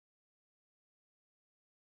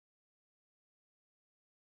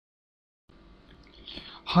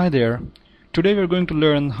Hi there. Today we're going to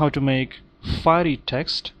learn how to make fiery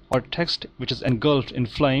text or text which is engulfed in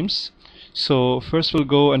flames. So first we'll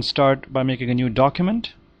go and start by making a new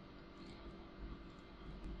document.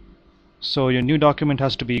 So your new document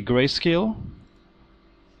has to be grayscale.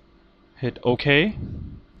 Hit OK.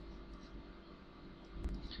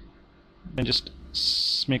 Then just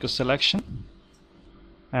make a selection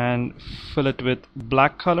and fill it with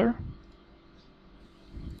black color.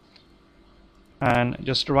 And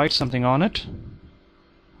just write something on it.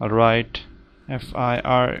 I'll write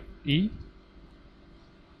F-I-R-E,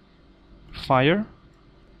 fire,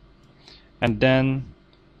 and then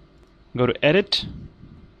go to Edit,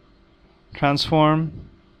 Transform,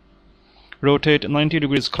 rotate 90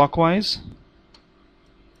 degrees clockwise,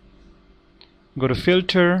 go to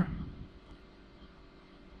Filter,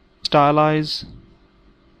 Stylize,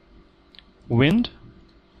 Wind,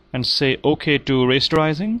 and say OK to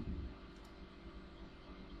rasterizing.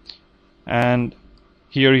 And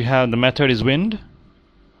here you have the method is wind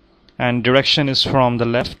and direction is from the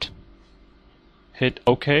left. Hit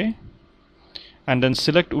OK and then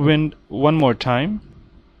select wind one more time,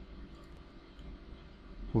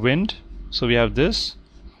 wind. So we have this.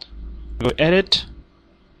 Go Edit,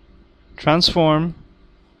 Transform,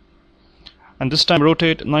 and this time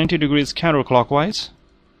rotate 90 degrees counterclockwise,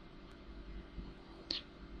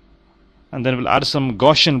 and then we'll add some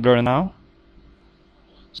Gaussian blur now.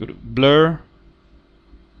 So blur,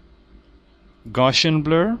 Gaussian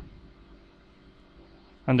blur,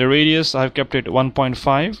 and the radius I've kept it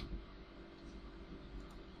 1.5.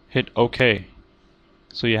 Hit OK.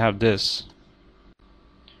 So you have this.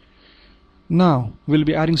 Now we'll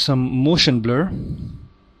be adding some motion blur.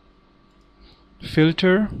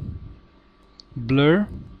 Filter, blur,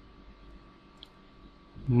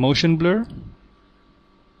 motion blur.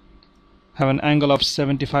 Have an angle of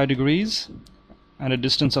 75 degrees. And a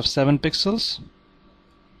distance of 7 pixels.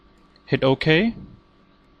 Hit OK.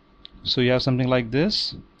 So you have something like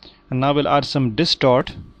this. And now we'll add some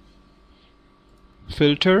distort.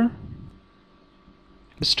 Filter,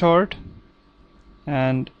 distort,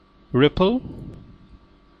 and ripple.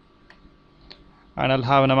 And I'll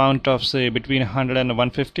have an amount of say between 100 and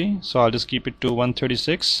 150. So I'll just keep it to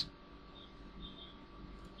 136.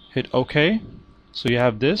 Hit OK. So you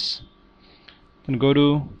have this. Then go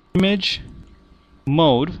to Image,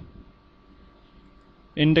 Mode,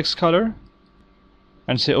 Index Color,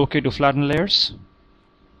 and say OK to flatten layers.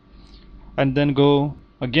 And then go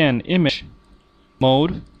again Image,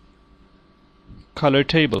 Mode, Color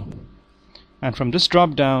Table, and from this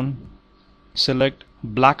drop down select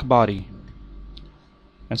black body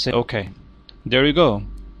and say OK. There you go.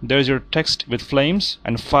 There's your text with flames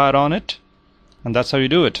and fire on it, and that's how you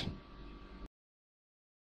do it.